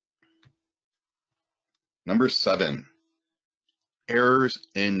 Number 7, errors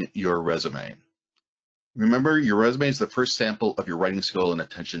in your resume. Remember, your resume is the first sample of your writing skill and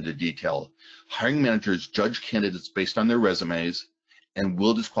attention to detail. Hiring managers judge candidates based on their resumes and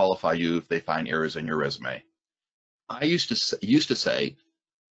will disqualify you if they find errors in your resume. I used to say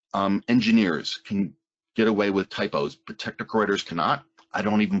engineers can get away with typos, but technical writers cannot. I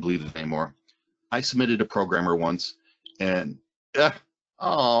don't even believe it anymore. I submitted a programmer once, and hurry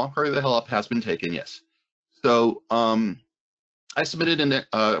the hell up, has been taken, yes. So I submitted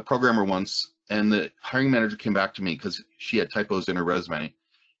a programmer once, and the hiring manager came back to me because she had typos in her resume.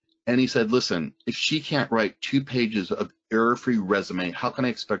 And he said, listen, if she can't write 2 pages of error-free resume, how can I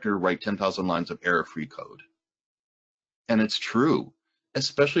expect her to write 10,000 lines of error-free code? And it's true,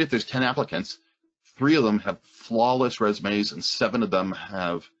 especially if there's 10 applicants, 3 of them have flawless resumes and 7 of them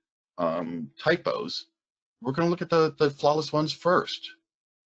have typos. We're going to look at the flawless ones first.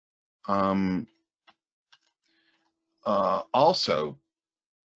 Also,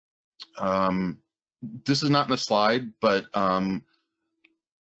 this is not in the slide, but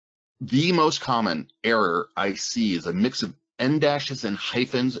the most common error I see is a mix of n-dashes and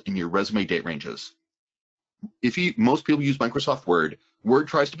hyphens in your resume date ranges. Most people use Microsoft Word. Word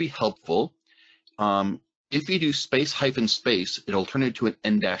tries to be helpful. If you do space hyphen space, it'll turn into an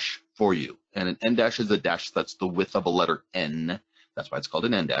n-dash for you. And an n-dash is a dash that's the width of a letter N. That's why it's called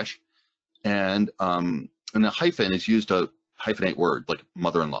an n-dash. And a hyphen is used to hyphenate word, like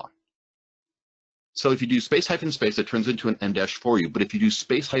mother-in-law. So if you do space hyphen space, it turns into an n-dash for you. But if you do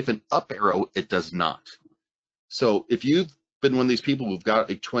space hyphen up arrow, it does not. So if you've been one of these people who've got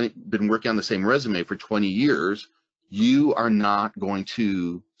been working on the same resume for 20 years, you are not going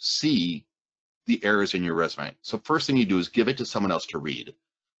to see the errors in your resume. So first thing you do is give it to someone else to read.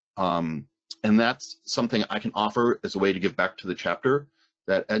 And that's something I can offer as a way to give back to the chapter.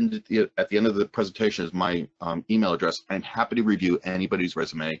 That at the end of the presentation is my email address. I'm happy to review anybody's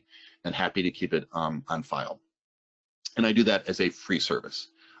resume and happy to keep it on file. And I do that as a free service.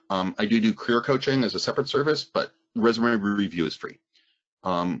 I do career coaching as a separate service, but resume review is free.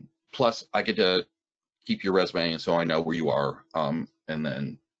 Plus, I get to keep your resume, and so I know where you are. And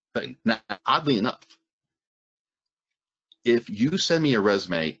then, now, oddly enough, if you send me a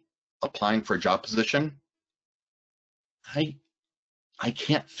resume applying for a job position, I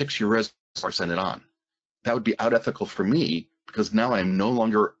can't fix your resume or send it on. That would be unethical for me because now I'm no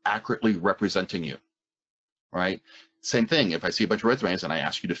longer accurately representing you, right? Same thing, if I see a bunch of resumes and I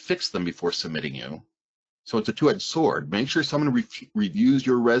ask you to fix them before submitting you. So it's a two-edged sword. Make sure someone reviews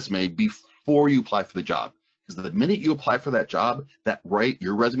your resume before you apply for the job. Because the minute you apply for that job,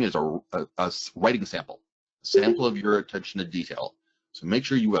 your resume is a writing sample, a sample of your attention to detail. So make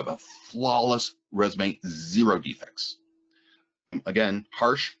sure you have a flawless resume, 0 defects. Again,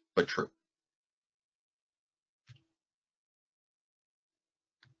 harsh, but true.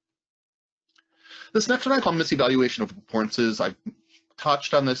 This next one I call misevaluation of performances. I've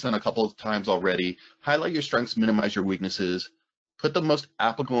touched on this in a couple of times already. Highlight your strengths, minimize your weaknesses. Put the most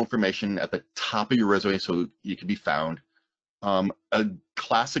applicable information at the top of your resume so you can be found. A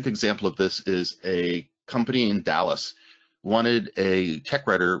classic example of this is a company in Dallas wanted a tech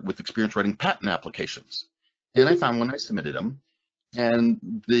writer with experience writing patent applications. And I found when I submitted them, and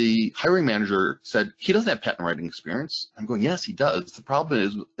the hiring manager said, he doesn't have patent writing experience. I'm going, yes, he does. The problem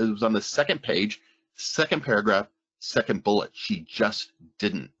is it was on the second page, second paragraph, second bullet. She just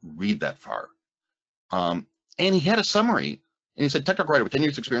didn't read that far. And he had a summary. And he said, technical writer with 10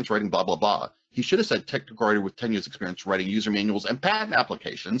 years experience writing blah, blah, blah. He should have said technical writer with 10 years experience writing user manuals and patent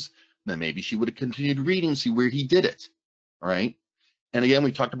applications. Then maybe she would have continued reading and see where he did it, all right? And again,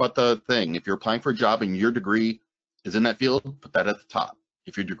 we talked about the thing. If you're applying for a job and your degree is in that field, put that at the top.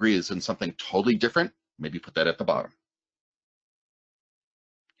 If your degree is in something totally different, maybe put that at the bottom.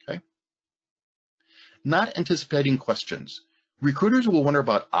 Okay. Not anticipating questions. Recruiters will wonder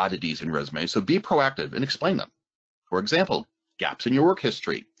about oddities in resumes, so be proactive and explain them. For example, gaps in your work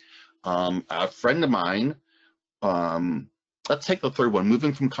history. A friend of mine, let's take the third one,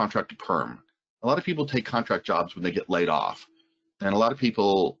 moving from contract to perm. A lot of people take contract jobs when they get laid off, and a lot of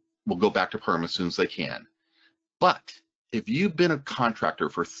people will go back to perm as soon as they can. But if you've been a contractor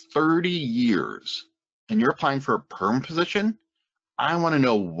for 30 years and you're applying for a perm position, I want to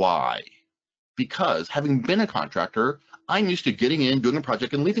know why. Because having been a contractor, I'm used to getting in, doing a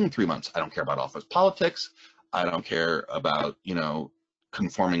project, and leaving in 3 months. I don't care about office politics. I don't care about,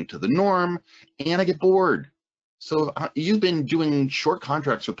 conforming to the norm, and I get bored. So you've been doing short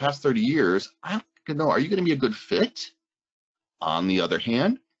contracts for the past 30 years. I don't know, are you going to be a good fit? On the other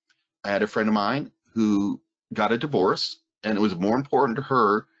hand, I had a friend of mine who got a divorce, and it was more important to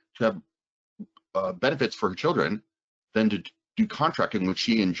her to have benefits for her children than to do contracting, which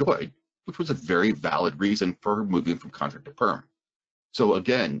she enjoyed, which was a very valid reason for her moving from contract to perm. So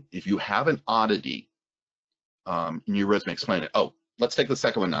again, if you have an oddity in your resume, explain it. Oh, let's take the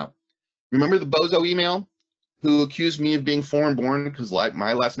second one now. Remember the bozo email who accused me of being foreign born because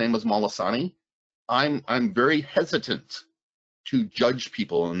my last name was Molisani? I'm very hesitant to judge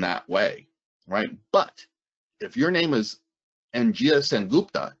people in that way, right? But if your name is Angia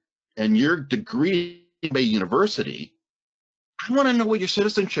Sengupta and your degree at Bay University, I want to know what your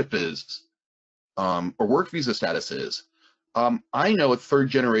citizenship is, or work visa status is. I know a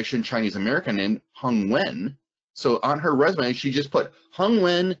third-generation Chinese American named Hung Wen. So on her resume, she just put Hung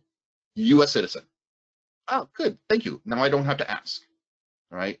Wen, U.S. citizen. Oh, good, thank you. Now I don't have to ask,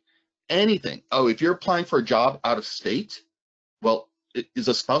 all right? Anything. Oh, if you're applying for a job out of state, well, is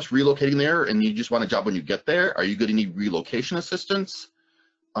a spouse relocating there and you just want a job when you get there? Are you going to need relocation assistance?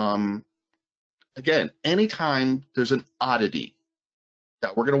 Again, anytime there's an oddity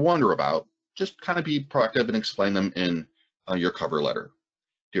that we're going to wonder about, just kind of be proactive and explain them in your cover letter.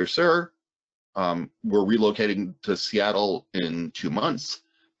 Dear sir, we're relocating to Seattle in 2 months.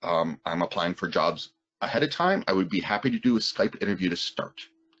 I'm applying for jobs ahead of time. I would be happy to do a Skype interview to start.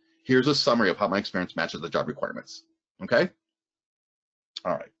 Here's a summary of how my experience matches the job requirements. Okay?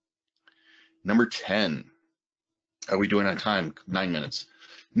 All right. Number 10. Are we doing on time? 9 minutes.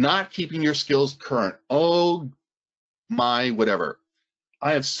 Not keeping your skills current. Oh my whatever.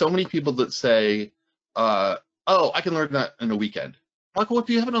 I have so many people that say, oh, I can learn that in a weekend. I'm like, well, if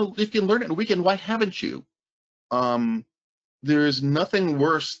you can learn it in a weekend, why haven't you? There's nothing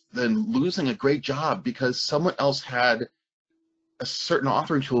worse than losing a great job because someone else had a certain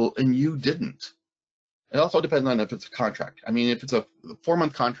authoring tool and you didn't. It also depends on if it's a contract. I mean, if it's a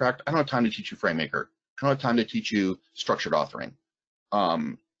 4-month contract, I don't have time to teach you FrameMaker. I don't have time to teach you structured authoring.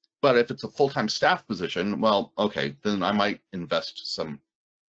 But if it's a full-time staff position, well, okay, then I might invest some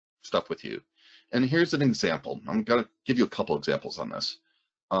stuff with you. And here's an example. I'm going to give you a couple examples on this.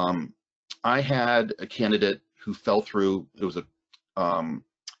 I had a candidate who fell through. It was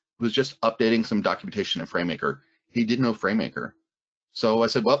was just updating some documentation in FrameMaker. He didn't know FrameMaker. So I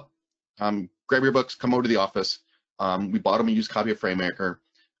said, well, grab your books, come over to the office. We bought him a used copy of FrameMaker.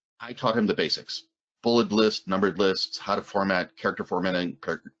 I taught him the basics: bullet lists, numbered lists, how to format, character formatting,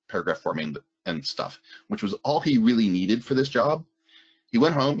 paragraph formatting, and stuff, which was all he really needed for this job. He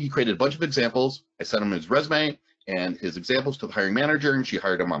went home, he created a bunch of examples. I sent him his resume and his examples to the hiring manager, and she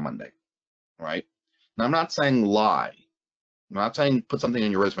hired him on Monday, all right? Now, I'm not saying lie. I'm not saying put something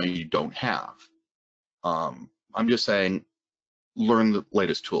in your resume you don't have. I'm just saying learn the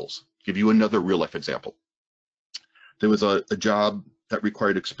latest tools. Give you another real-life example. There was a job that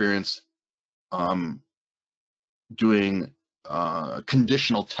required experience doing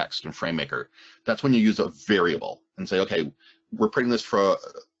conditional text in FrameMaker. That's when you use a variable and say, okay, we're printing this for,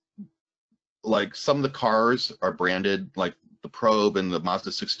 like, some of the cars are branded, like the Probe and the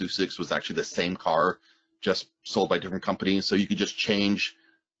Mazda 626 was actually the same car, just sold by different companies. So you could just change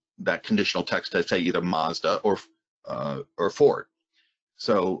that conditional text to say either Mazda or Ford.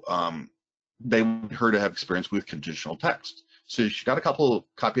 So they want her to have experience with conditional text. So she got a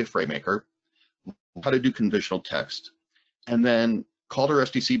copy of FrameMaker, how to do conditional text, and then called her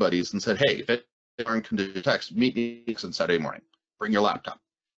SDC buddies and said, hey, if it aren't conditional text, meet me on Saturday morning. Bring your laptop.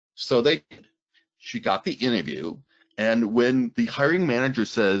 So they did. She got the interview, and when the hiring manager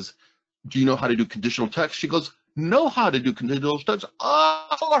says, do you know how to do conditional text? She goes, know how to do conditional text?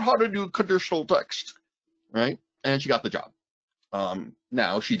 I forgot how to do conditional text, right? And she got the job.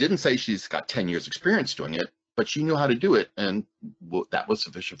 Now, she didn't say she's got 10 years experience doing it, but she knew how to do it, and that was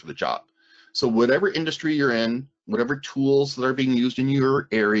sufficient for the job. So whatever industry you're in, whatever tools that are being used in your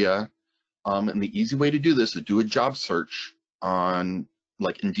area, and the easy way to do this is do a job search on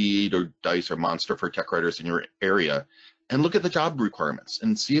like Indeed or Dice or Monster for tech writers in your area, and look at the job requirements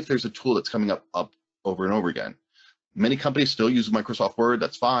and see if there's a tool that's coming up over and over again. Many companies still use Microsoft Word,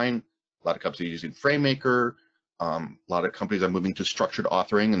 that's fine. A lot of companies are using FrameMaker. A lot of companies are moving to structured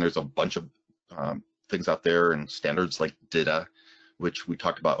authoring, and there's a bunch of things out there and standards like DITA, which we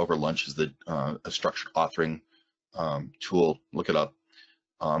talked about over lunch, is a structured authoring tool. Look it up.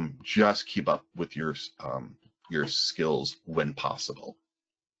 just keep up with your skills when possible.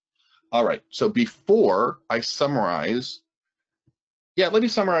 All right, so before I summarize, let me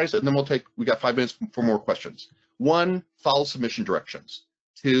summarize and then we got 5 minutes for more questions. 1, follow submission directions.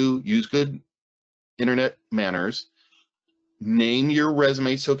 2, use good internet manners. Name your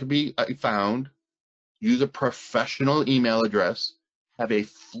resume so it can be found. Use a professional email address. Have a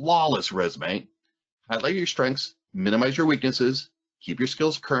flawless resume. Highlight your strengths, minimize your weaknesses, keep your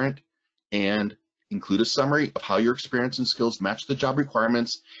skills current, and include a summary of how your experience and skills match the job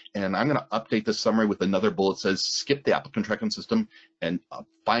requirements. And I'm going to update this summary with another bullet that says skip the applicant tracking system and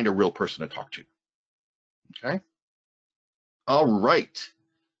find a real person to talk to. Okay? All right.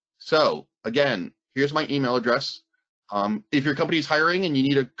 So again, here's my email address. If your company is hiring and you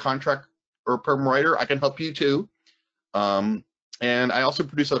need a contract or a perm writer, I can help you too. And I also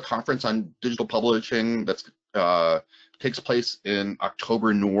produce a conference on digital publishing that takes place in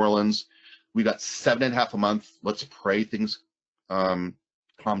October in New Orleans. We got 7.5 a month. Let's pray things calm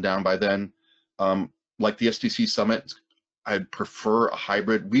down by then. Like the SDC Summit, I'd prefer a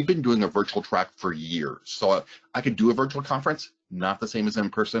hybrid. We've been doing a virtual track for years. So I could do a virtual conference, not the same as in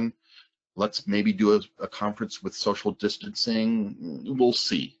person. Let's maybe do a conference with social distancing. We'll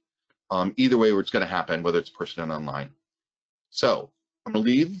see. Either way, it's going to happen, whether it's person and online. So I'm going to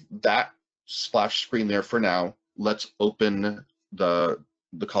leave that splash screen there for now. Let's open the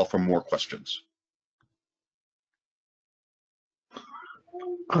call for more questions.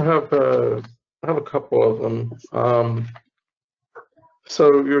 I have a couple of them.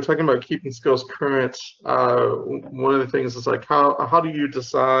 So you were talking about keeping skills current. One of the things is like how do you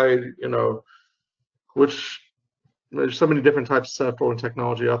decide, which there's so many different types of software and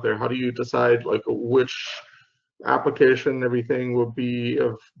technology out there. How do you decide like which application, everything will be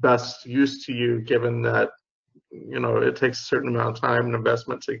of best use to you, given that it takes a certain amount of time and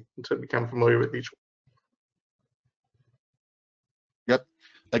investment to become familiar with each one? Yep.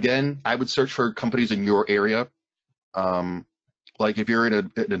 Again, I would search for companies in your area. Like if you're in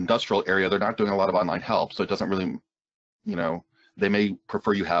an industrial area, they're not doing a lot of online help, so it doesn't really, they may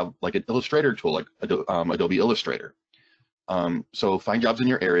prefer you have like an Illustrator tool, like Adobe Illustrator. So find jobs in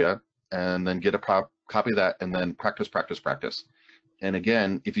your area and then get a copy of that and then practice. And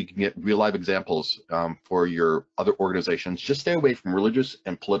again, if you can get real live examples for your other organizations, just stay away from religious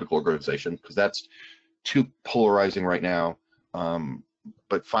and political organizations because that's too polarizing right now.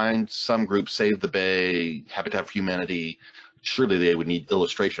 But find some groups, Save the Bay, Habitat for Humanity. Surely they would need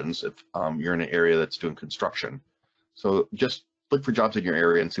illustrations if you're in an area that's doing construction. So just look for jobs in your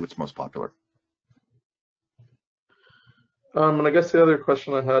area and see what's most popular. And I guess the other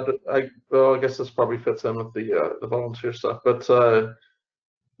question I had, I guess this probably fits in with the volunteer stuff, but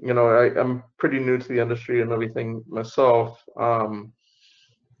I'm pretty new to the industry and everything myself.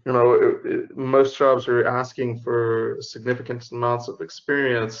 Most jobs are asking for significant amounts of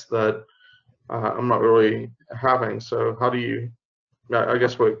experience that I'm not really having. So how do you, I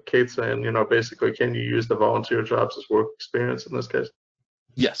guess what Kate's saying, basically, can you use the volunteer jobs as work experience in this case?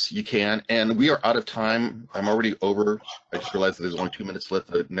 Yes, you can. And we are out of time. I'm already over. I just realized that there's only 2 minutes left.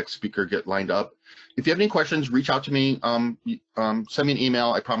 The next speaker get lined up. If you have any questions, reach out to me. Send me an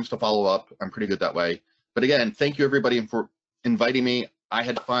email. I promise to follow up. I'm pretty good that way. But again, thank you everybody for inviting me. I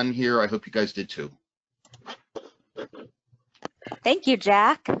had fun here. I hope you guys did too. Thank you,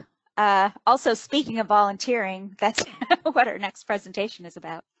 Jack. Also, speaking of volunteering, that's what our next presentation is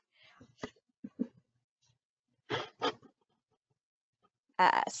about.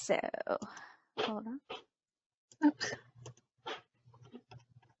 So, hold on. Oops.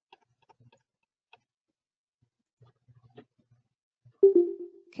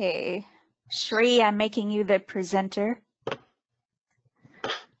 Okay, Shri, I'm making you the presenter.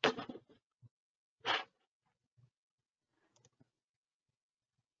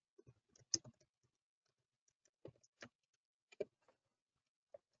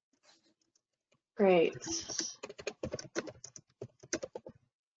 Great.